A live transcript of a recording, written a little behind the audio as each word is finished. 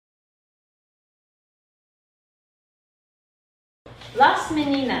Las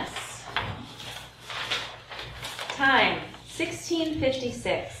Meninas. Time,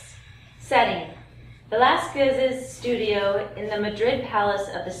 1656. Setting, Velasquez's studio in the Madrid palace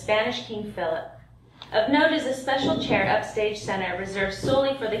of the Spanish King Philip. Of note is a special chair upstage center reserved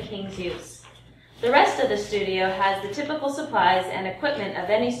solely for the king's use. The rest of the studio has the typical supplies and equipment of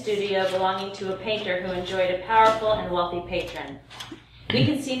any studio belonging to a painter who enjoyed a powerful and wealthy patron. We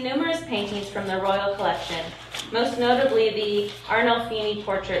can see numerous paintings from the royal collection, most notably the Arnolfini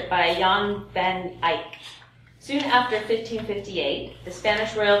portrait by Jan van Eyck. Soon after 1558, the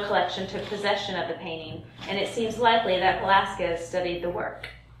Spanish royal collection took possession of the painting, and it seems likely that Velasquez studied the work.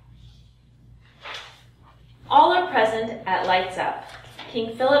 All are present at Lights Up.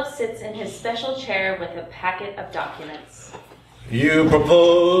 King Philip sits in his special chair with a packet of documents. You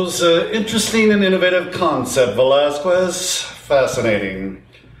propose an interesting and innovative concept, Velasquez. Fascinating.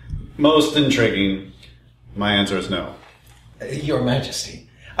 Most intriguing. My answer is no. Your Majesty,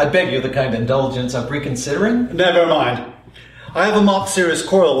 I beg you the kind indulgence of reconsidering. Never mind. I have a mock serious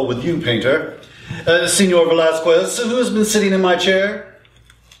quarrel with you, painter. Senor Velasquez, who has been sitting in my chair?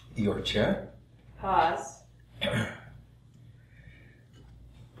 Your chair? Pause.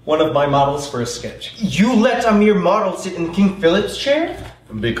 One of my models for a sketch. You let a mere model sit in King Philip's chair?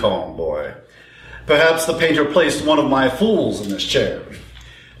 Be calm, boy. Perhaps the painter placed one of my fools in this chair.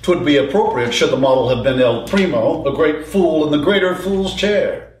 'Twould be appropriate should the model have been El Primo, a great fool in the greater fool's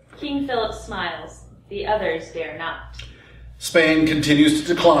chair. King Philip smiles. The others dare not. Spain continues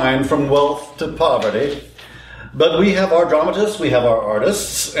to decline from wealth to poverty. But we have our dramatists, we have our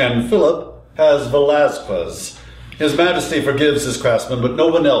artists, and Philip has Velasquez. His Majesty forgives his craftsmen, but no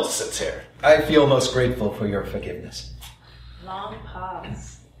one else sits here. I feel most grateful for your forgiveness. Long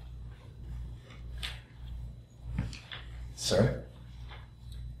pause. Sir?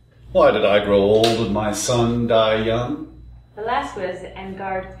 Why did I grow old and my son die young? Velasquez and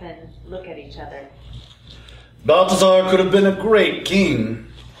guardsmen look at each other. Balthazar could have been a great king.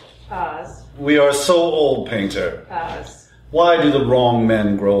 Pause. We are so old, painter. Pause. Why do the wrong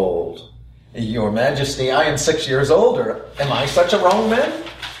men grow old? Your Majesty, I am 6 years older. Am I such a wrong man?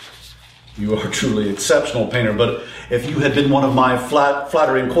 You are truly exceptional, painter, but if you had been one of my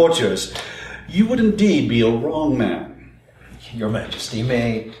flattering courtiers, you would indeed be a wrong man. Your Majesty,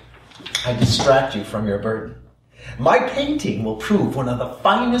 may I distract you from your burden? My painting will prove one of the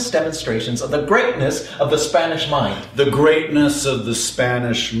finest demonstrations of the greatness of the Spanish mind. The greatness of the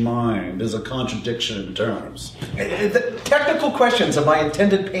Spanish mind is a contradiction in terms. The technical questions of my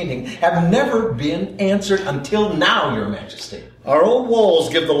intended painting have never been answered until now, Your Majesty. Our own walls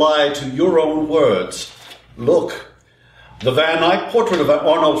give the lie to your own words. Look, the Van Eyck portrait of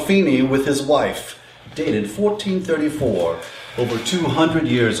Arnolfini with his wife, dated 1434, over 200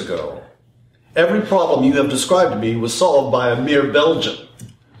 years ago. Every problem you have described to me was solved by a mere Belgian.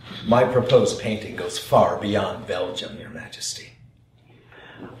 My proposed painting goes far beyond Belgium, Your Majesty.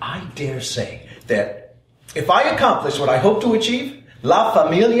 I dare say that if I accomplish what I hope to achieve, La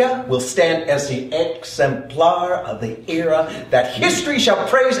Familia will stand as the exemplar of the era that history shall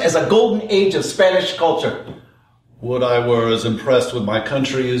praise as a golden age of Spanish culture. Would I were as impressed with my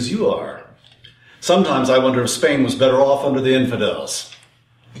country as you are. Sometimes I wonder if Spain was better off under the infidels.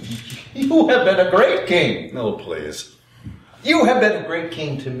 You have been a great king. No, please. You have been a great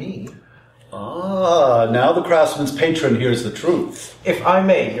king to me. Ah, now the craftsman's patron hears the truth. If I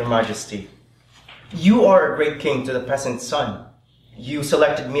may, Your Majesty, you are a great king to the peasant's son. You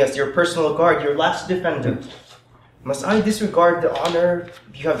selected me as your personal guard, your last defendant. Must I disregard the honor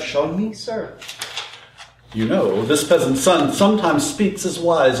you have shown me, sir? You know, this peasant's son sometimes speaks as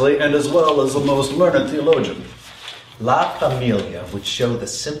wisely and as well as the most learned theologian. La Familia would show the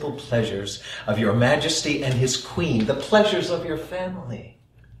simple pleasures of your Majesty and his queen, the pleasures of your family.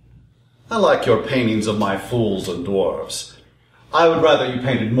 I like your paintings of my fools and dwarves. I would rather you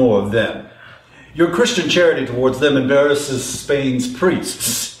painted more of them. Your Christian charity towards them embarrasses Spain's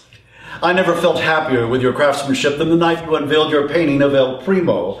priests. I never felt happier with your craftsmanship than the night you unveiled your painting of El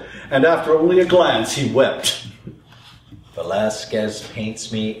Primo, and after only a glance he wept. Velasquez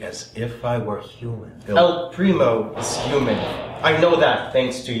paints me as if I were human. El Primo is human. I know that,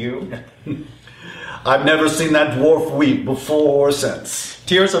 thanks to you. I've never seen that dwarf weep before or since.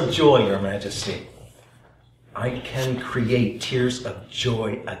 Tears of joy, Your Majesty. I can create tears of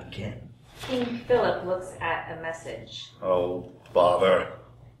joy again. King Philip looks at a message. Oh, bother.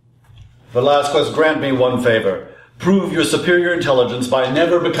 Velasquez, grant me one favor. Prove your superior intelligence by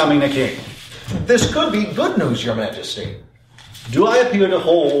never becoming a king. This could be good news, Your Majesty. Do I appear to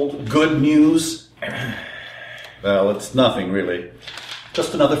hold good news? Well, it's nothing, really.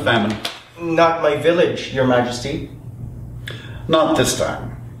 Just another famine. Not my village, Your Majesty. Not this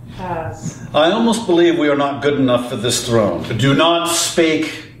time. Pause. I almost believe we are not good enough for this throne. Do not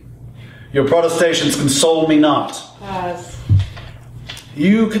speak. Your protestations console me not. Pause.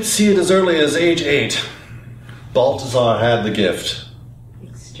 You could see it as early as age 8. Balthazar had the gift.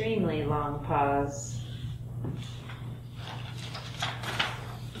 Extremely long pause.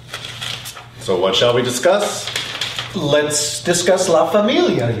 So what shall we discuss? Let's discuss La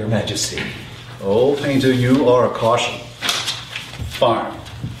Familia, Your Majesty. Oh, Painter, you are a caution. Fine.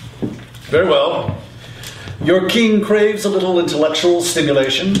 Very well. Your king craves a little intellectual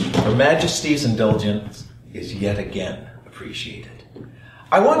stimulation. Your Majesty's indulgence is yet again appreciated.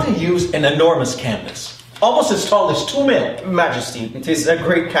 I want to use an enormous canvas, almost as tall as 2 men. Majesty, it is a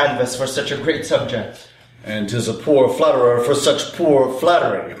great canvas for such a great subject. And 'tis a poor flatterer for such poor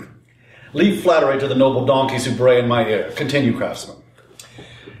flattery. Leave flattery to the noble donkeys who bray in my ear. Continue, craftsman.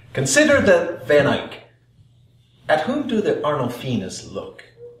 Consider the Van Eyck. At whom do the Arnolfinas look?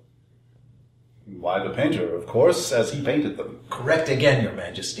 Why, the painter, of course, as he painted them. Correct again, Your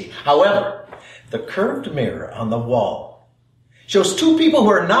Majesty. However, the curved mirror on the wall shows 2 people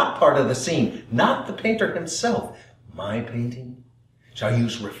who are not part of the scene, not the painter himself. My painting shall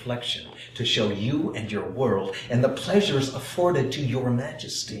use reflection to show you and your world and the pleasures afforded to Your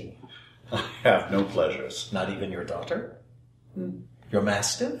Majesty. I have no pleasures. Not even your daughter? Your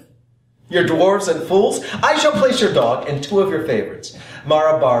mastiff? Your dwarves and fools? I shall place your dog and 2 of your favorites,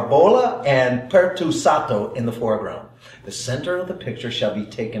 Marabarbola and Pertusato, in the foreground. The center of the picture shall be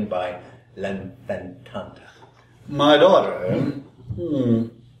taken by L'Infantanta. My daughter, eh?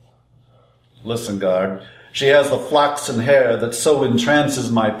 Listen, guard. She has the flaxen hair that so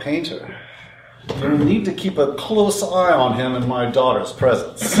entrances my painter. You'll need to keep a close eye on him in my daughter's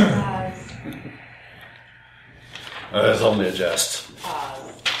presence. Pause. It's only a jest.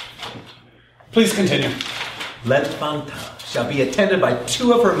 Pause. Please continue. L'Infanta shall be attended by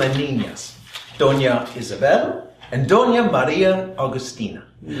 2 of her meninas, Doña Isabel and Doña Maria Augustina.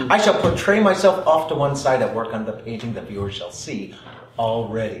 I shall portray myself off to one side at work on the painting the viewer shall see,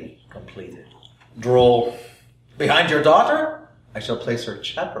 already completed. Droll. Behind your daughter, I shall place her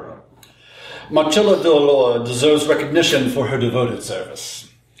chaperone. Marcella Dolor deserves recognition for her devoted service.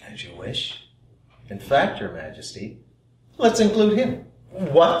 As you wish. In fact, Your Majesty, let's include him.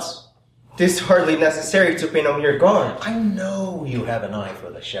 What? 'Tis hardly necessary to paint a mere guard. I know you have an eye for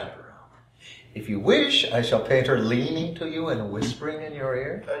the chaperone. If you wish, I shall paint her leaning to you and whispering in your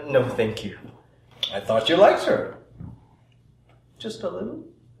ear. No, thank you. I thought you liked her. Just a little?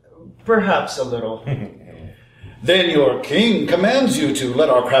 Perhaps a little. Then your king commands you to let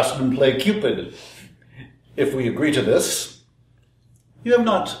our craftsman play Cupid. If we agree to this, you have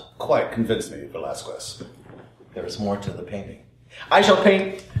not quite convinced me, Velasquez. There is more to the painting. I shall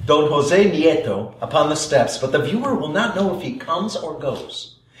paint Don Jose Nieto upon the steps, but the viewer will not know if he comes or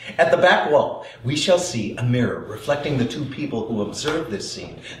goes. At the back wall, we shall see a mirror reflecting the 2 people who observe this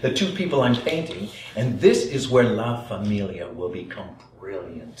scene, the 2 people I'm painting, and this is where La Familia will become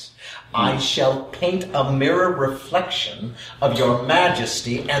brilliant. I shall paint a mirror reflection of Your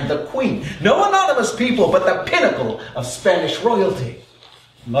Majesty and the Queen. No anonymous people, but the pinnacle of Spanish royalty.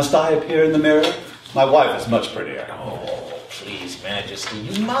 Must I appear in the mirror? My wife is much prettier. Oh, please, Majesty,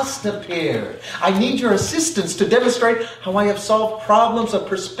 you must appear. I need your assistance to demonstrate how I have solved problems of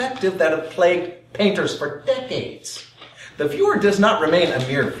perspective that have plagued painters for decades. The viewer does not remain a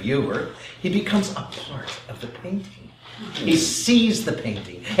mere viewer. He becomes a part of the painting. He sees the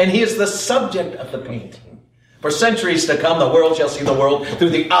painting, and he is the subject of the painting. For centuries to come, the world shall see the world through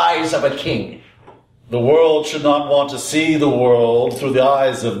the eyes of a king. The world should not want to see the world through the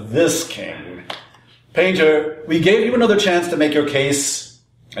eyes of this king. Painter, we gave you another chance to make your case,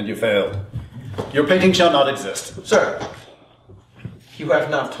 and you failed. Your painting shall not exist. Sir, you have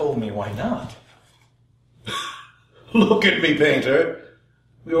not told me why not. Look at me, painter.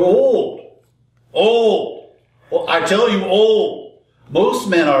 You're old. Old. Well, I tell you, old. Most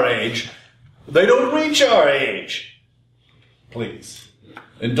men our age, they don't reach our age. Please,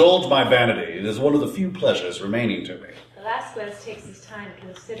 indulge my vanity. It is one of the few pleasures remaining to me. Velasquez takes his time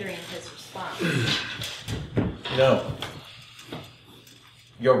considering his response. No.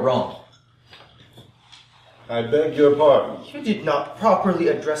 You're wrong. I beg your pardon. You did not properly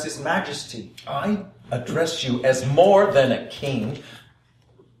address His Majesty. I address you as more than a king.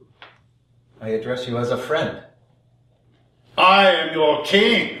 I address you as a friend. I am your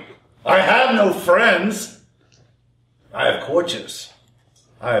king. I have no friends. I have courtiers.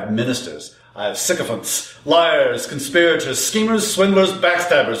 I have ministers. I have sycophants, liars, conspirators, schemers, swindlers,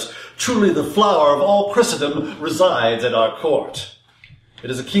 backstabbers. Truly the flower of all Christendom resides at our court.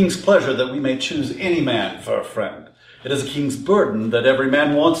 It is a king's pleasure that we may choose any man for a friend. It is a king's burden that every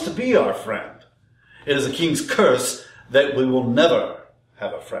man wants to be our friend. It is a king's curse that we will never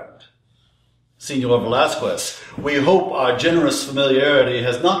have a friend. Senor Velasquez, we hope our generous familiarity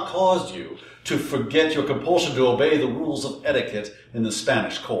has not caused you to forget your compulsion to obey the rules of etiquette in the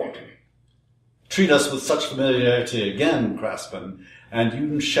Spanish court. Treat us with such familiarity again, craftsman, and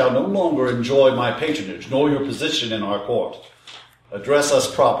you shall no longer enjoy my patronage, nor your position in our court. Address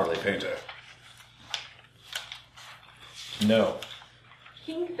us properly, painter. No.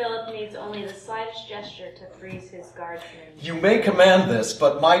 King Philip needs only the slightest gesture to freeze his guardsmen. You may command this,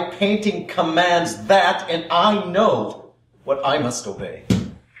 but my painting commands that, and I know what I must obey.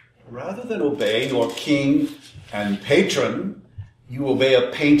 Rather than obey your king and patron, you obey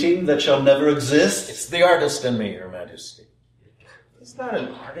a painting that shall never exist? It's the artist in me, Your Majesty. He's not an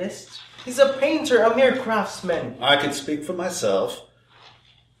artist. He's a painter, a mere craftsman. I can speak for myself.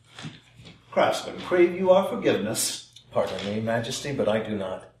 Craftsman, crave you our forgiveness. Pardon me, Majesty, but I do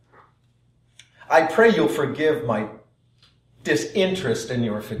not. I pray you'll forgive my disinterest in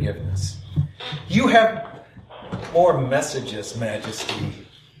your forgiveness. You have more messages, Majesty.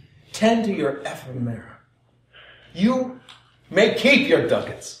 Tend to your ephemera. You may keep your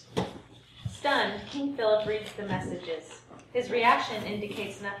ducats. Stunned, King Philip reads the messages. His reaction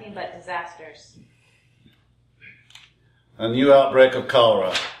indicates nothing but disasters. A new outbreak of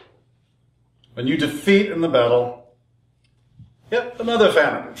cholera. A new defeat in the battle. Yet another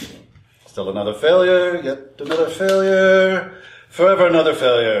famine. Still another failure, yet another failure. Forever another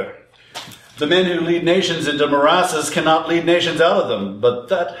failure. The men who lead nations into morasses cannot lead nations out of them, but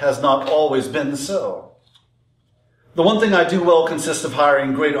that has not always been so. The one thing I do well consists of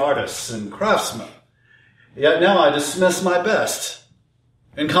hiring great artists and craftsmen. Yet now I dismiss my best.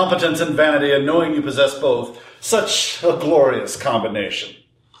 Incompetence and vanity, and knowing you possess both, such a glorious combination.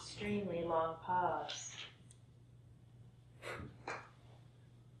 Extremely long pause.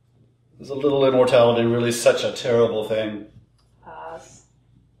 Is a little immortality really such a terrible thing? Pause.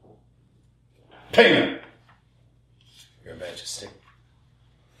 Payment! Your Majesty.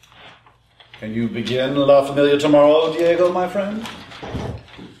 Can you begin La Familia tomorrow, Diego, my friend?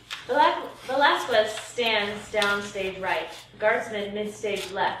 Velasquez stands downstage right. Guardsman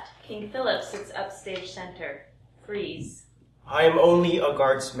mid-stage left. King Philip sits upstage center. Freeze. I am only a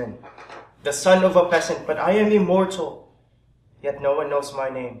guardsman, the son of a peasant, but I am immortal. Yet no one knows my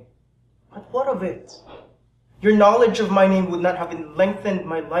name. But what of it? Your knowledge of my name would not have lengthened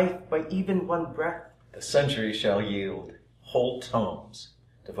my life by even one breath. The century shall yield whole tomes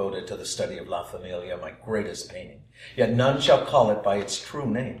devoted to the study of La Familia, my greatest painting. Yet none shall call it by its true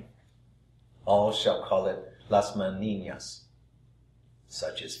name. All shall call it Las Meninas.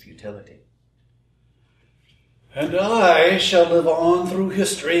 Such is futility. And I shall live on through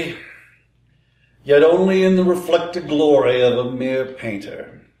history, yet only in the reflected glory of a mere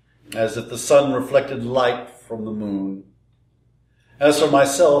painter, as if the sun reflected light from the moon. As for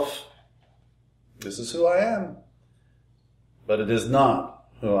myself, this is who I am, but it is not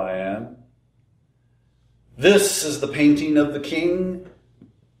who I am. This is the painting of the king,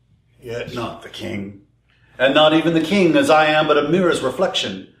 yet not the king, and not even the king as I am, but a mirror's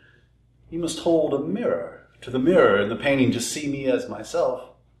reflection. You must hold a mirror to the mirror in the painting to see me as myself,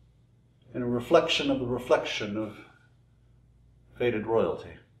 in a reflection of the reflection of faded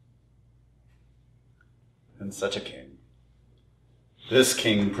royalty. And such a king. This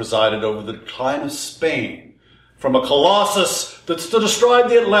king presided over the decline of Spain from a colossus that stood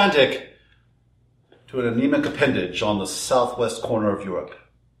astride the Atlantic to an anemic appendage on the southwest corner of Europe.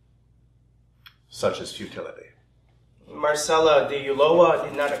 Such is futility. Marcela de Ulloa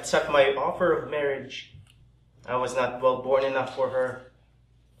did not accept my offer of marriage. I was not well born enough for her.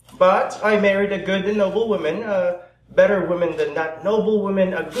 But I married a good and noble woman, a better woman than that noble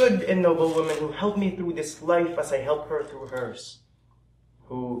woman, a good and noble woman who helped me through this life as I helped her through hers,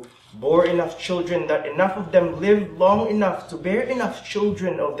 who bore enough children that enough of them lived long enough to bear enough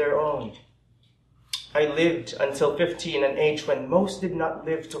children of their own. I lived until 15, an age when most did not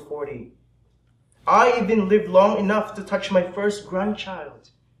live to 40. I even lived long enough to touch my first grandchild.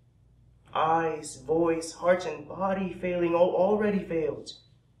 Eyes, voice, heart, and body failing all already failed.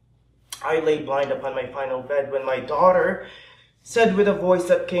 I lay blind upon my final bed when my daughter said with a voice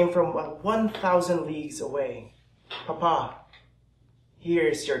that came from 1,000 leagues away, "Papa,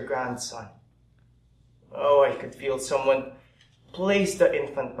 here's your grandson." Oh, I could feel someone place the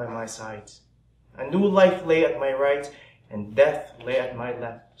infant by my side. A new life lay at my right, and death lay at my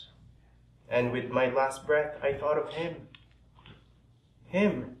left. And with my last breath, I thought of him.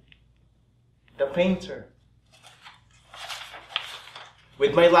 Him, the painter.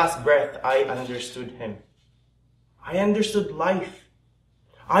 With my last breath, I understood him. I understood life.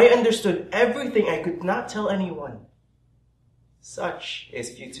 I understood everything I could not tell anyone. Such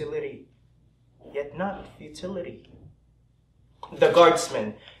is futility, yet not futility. The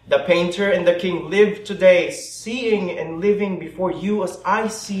guardsman, the painter, and the king live today, seeing and living before you as I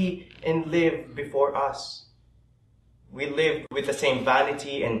see and live before us. We live with the same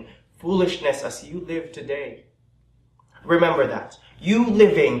vanity and foolishness as you live today. Remember that. You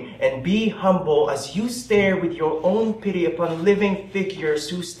living and be humble as you stare with your own pity upon living figures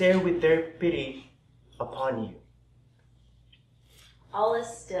who stare with their pity upon you. All is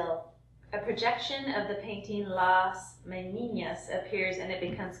still. A projection of the painting Las Meninas appears, and it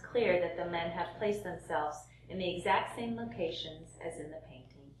becomes clear that the men have placed themselves in the exact same locations as in the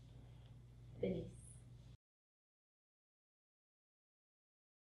painting. Beneath.